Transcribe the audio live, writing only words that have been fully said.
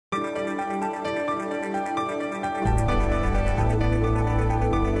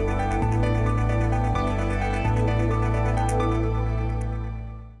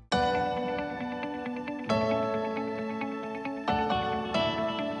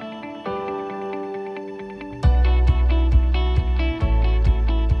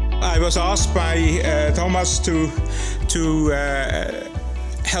was asked by Thomas to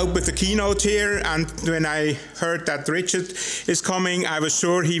help with the keynote here, and when I heard that Richard is coming, I was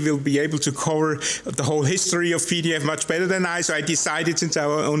sure he will be able to cover the whole history of PDF much better than I, so I decided, since I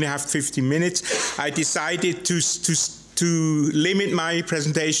only have 15 minutes, I decided to limit my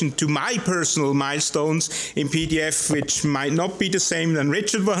presentation to my personal milestones in PDF, which might not be the same than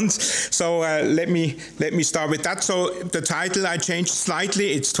Richard wants. So let me start with that. So the title I changed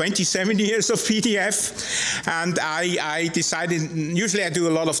slightly. It's 27 years of PDF, and I decided. Usually I do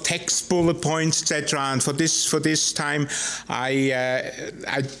a lot of text, bullet points, etc. And for this time,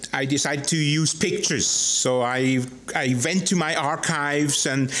 I decided to use pictures. So I went to my archives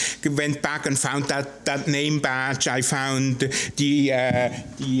and went back and found that name badge. I found the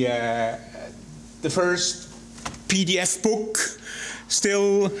first PDF book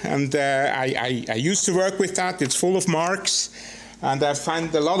still, and I used to work with that. It's full of marks, and I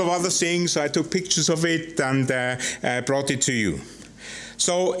found a lot of other things, so I took pictures of it and brought it to you.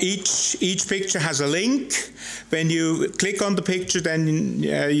 So each picture has a link. When you click on the picture, then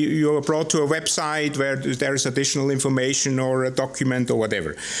you are brought to a website where there is additional information or a document or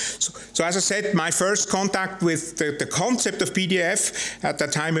whatever. So as I said, my first contact with the concept of PDF, at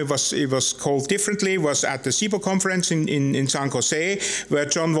that time it was called differently, was at the CIBO conference in San Jose, where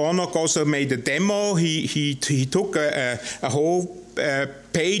John Warnock also made a demo. He took a whole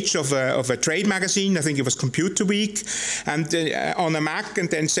page of a trade magazine, I think it was Computer Week, and on a Mac, and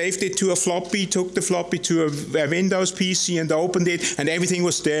then saved it to a floppy, took the floppy to a Windows PC and opened it, and everything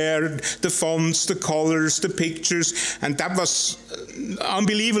was there, the fonts, the colors, the pictures, and that was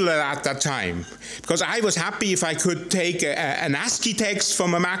unbelievable at that time, because I was happy if I could take an ASCII text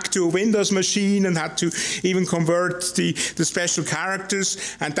from a Mac to a Windows machine and had to even convert the special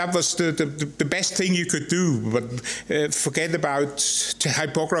characters, and that was the best thing you could do. But forget about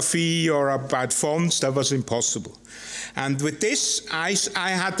typography or about fonts, that was impossible. And with this, I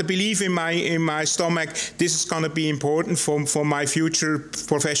had the belief in my stomach, this is going to be important for my future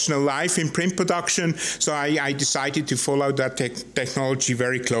professional life in print production, so I decided to follow that technology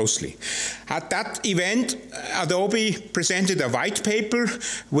very closely. At that event, Adobe presented a white paper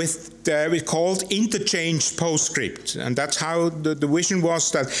called Interchange PostScript, and that's how the vision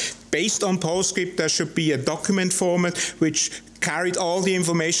was, that based on PostScript there should be a document format which carried all the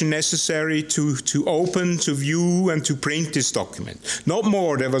information necessary to open, to view, and to print this document. Not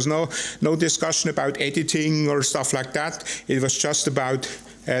more. There was no discussion about editing or stuff like that. It was just about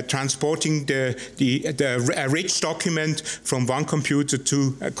transporting a rich document from one computer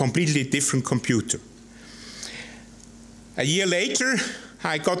to a completely different computer. A year later,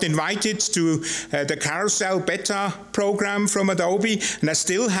 I got invited to the Carousel beta program from Adobe, and I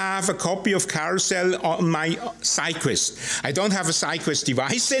still have a copy of Carousel on my SideQuest. I don't have a SideQuest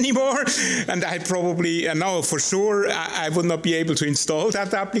device anymore, and I probably know for sure I would not be able to install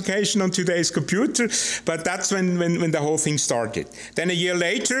that application on today's computer, but that's when the whole thing started. Then a year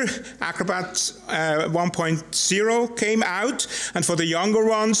later, Acrobat 1.0 came out, and for the younger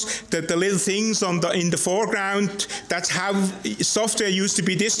ones, the little things in the foreground, that's how software used to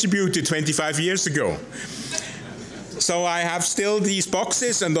be distributed 25 years ago. So I have still these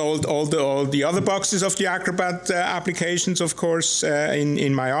boxes and all the other boxes of the Acrobat applications, of course,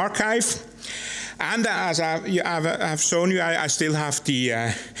 in my archive. And as I've shown you, I still have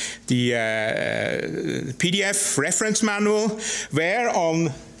the PDF reference manual, where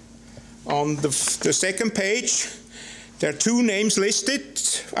on the second page, there are two names listed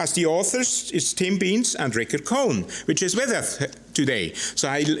as the authors. It's Tim Beans and Rickard Cohn, which is with us today. So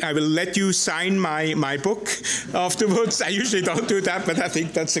I will let you sign my book afterwards. I usually don't do that, but I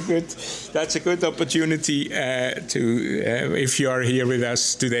think that's a good opportunity if you are here with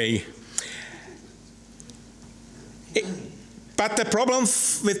us today. But the problem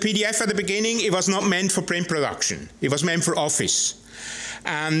with PDF at the beginning, it was not meant for print production. It was meant for Office.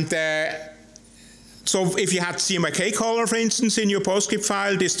 And so if you had CMYK color, for instance, in your PostScript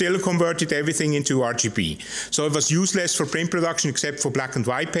file, they still converted everything into RGB. So it was useless for print production except for black and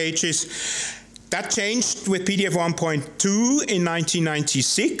white pages. That changed with PDF 1.2 in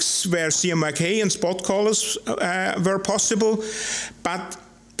 1996, where CMYK and spot colors were possible, but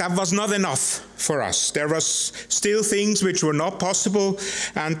that was not enough for us. There was still things which were not possible,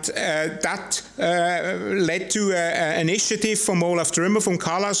 and that led to an initiative from Olaf Drömer from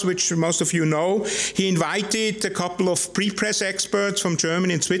Callas, which most of you know. He invited a couple of pre-press experts from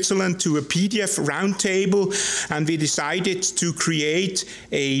Germany and Switzerland to a PDF roundtable, and we decided to create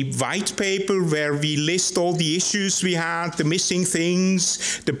a white paper where we list all the issues we had, the missing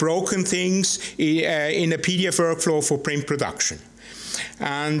things, the broken things in a PDF workflow for print production.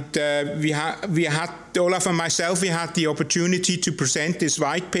 And we had, Olaf and myself, we had the opportunity to present this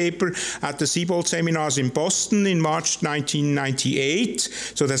white paper at the Siebold seminars in Boston in March 1998.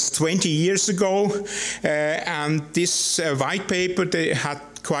 So that's 20 years ago. And this white paper, they had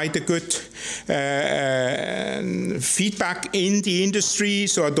quite a good feedback in the industry.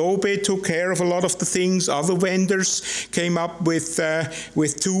 So Adobe took care of a lot of the things. Other vendors came up with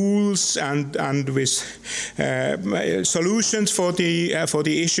tools and with solutions for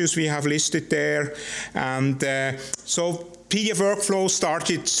the issues we have listed there. And so PDF workflow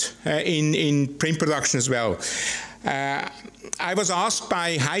started in print production as well. I was asked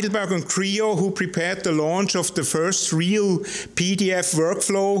by Heidelberg and Creo, who prepared the launch of the first real PDF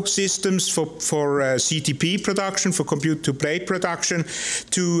workflow systems for CTP production, for compute-to-plate production,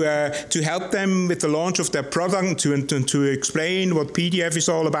 to help them with the launch of their product, to explain what PDF is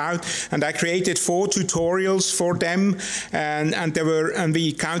all about. And I created 4 tutorials for them, and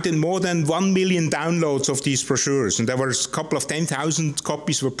we counted more than 1 million downloads of these brochures. And there were a couple of 10,000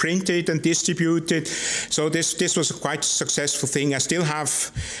 copies were printed and distributed. So this was a quite successful thing. I still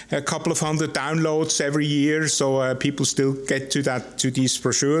have a couple of hundred downloads every year, so people still get to these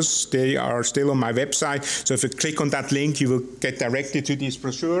brochures. They are still on my website. So if you click on that link, you will get directly to these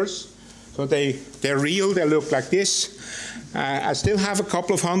brochures. So they're real. They look like this. I still have a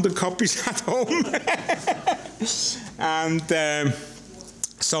couple of hundred copies at home, and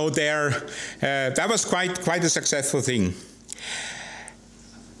so that was quite a successful thing.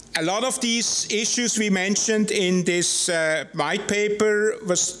 A lot of these issues we mentioned in this white paper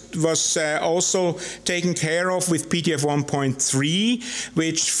was also taken care of with PDF 1.3,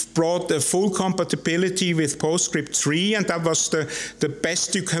 which brought the full compatibility with PostScript 3, and that was the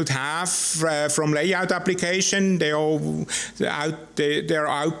best you could have from layout application. Their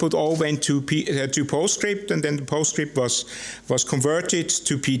output all went to PostScript, and then the PostScript was converted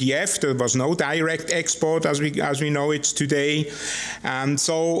to PDF. There was no direct export as we know it today, and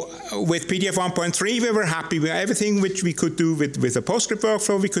so with PDF 1.3, we were happy with everything which we could do with a PostScript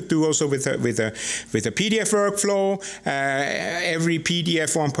workflow. We could do also with a PDF workflow. Every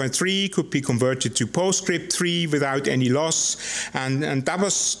PDF 1.3 could be converted to PostScript 3 without any loss, and that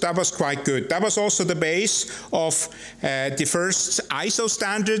was quite good. That was also the base of the first ISO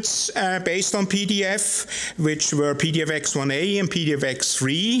standards based on PDF, which were PDF X1A and PDF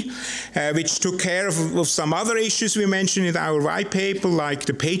X3, which took care of some other issues we mentioned in our white paper, like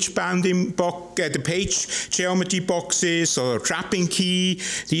the page bounding box, the page geometry boxes, or trapping key.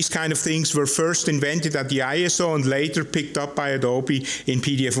 These kind of things were first invented at the ISO and later picked up by Adobe in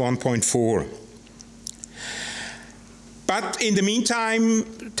PDF 1.4. But in the meantime,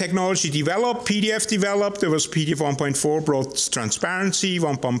 technology developed, PDF developed. There was PDF 1.4 brought transparency,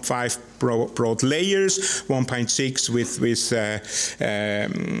 1.5 brought layers, 1.6 with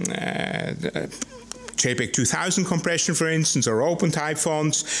JPEG 2000 compression, for instance, or OpenType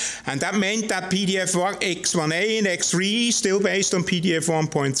fonts. And that meant that PDF X1A and X3, still based on PDF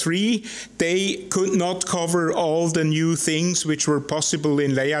 1.3, they could not cover all the new things which were possible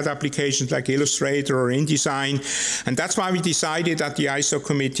in layout applications like Illustrator or InDesign. And that's why we decided at the ISO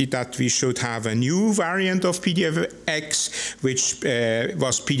committee that we should have a new variant of PDF X, which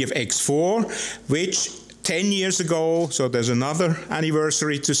was PDF X4, which 10 years ago, so there's another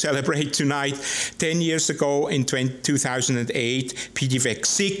anniversary to celebrate tonight, 10 years ago in 2008, PDF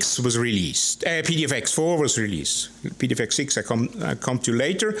X6 was released. PDF X4 was released. PDF X6 I come to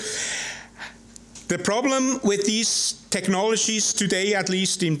later. The problem with these technologies today, at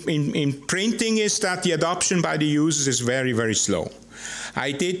least in printing, is that the adoption by the users is very, very slow.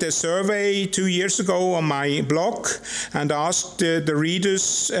 I did a survey 2 years ago on my blog and asked the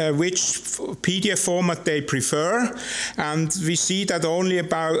readers which PDF format they prefer, and we see that only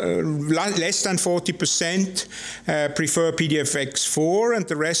about less than 40% prefer PDF X4, and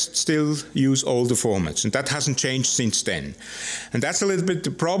the rest still use older formats, and that hasn't changed since then. And that's a little bit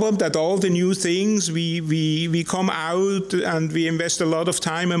the problem, that all the new things we come out and we invest a lot of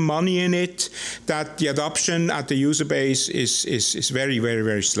time and money in it, that the adoption at the user base is very, very,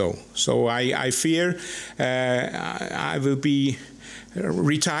 very slow. So I fear I will be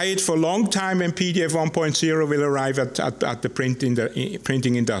retired for a long time, and PDF 1.0 will arrive at the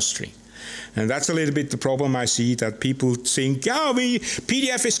printing industry. And that's a little bit the problem I see, that people think, oh,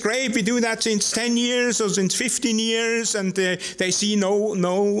 PDF is great, we do that since 10 years or since 15 years, and they see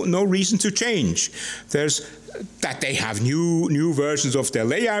no reason to change. That they have new versions of their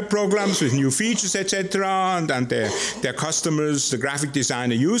layout programs with new features, etc., and their customers, the graphic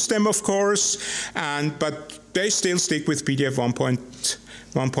designer, use them, of course, but they still stick with PDF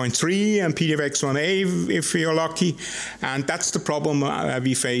 1.3 and PDFX1A if you're lucky. And that's the problem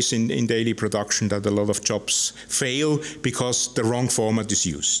we face in daily production, that a lot of jobs fail because the wrong format is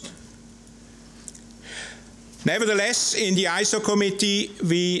used. Nevertheless, in the ISO committee,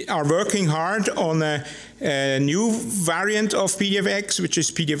 we are working hard on a new variant of PDFX, which is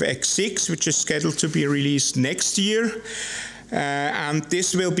PDFX6, which is scheduled to be released next year. And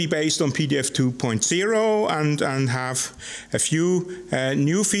this will be based on PDF 2.0 and have a few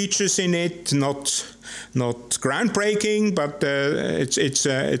new features in it, not groundbreaking, but it's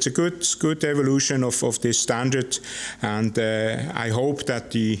a good evolution of this standard, and I hope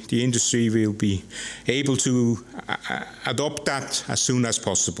that the industry will be able to adopt that as soon as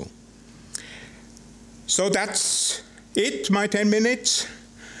possible. So that's it, my 10 minutes.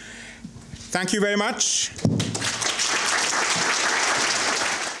 Thank you very much.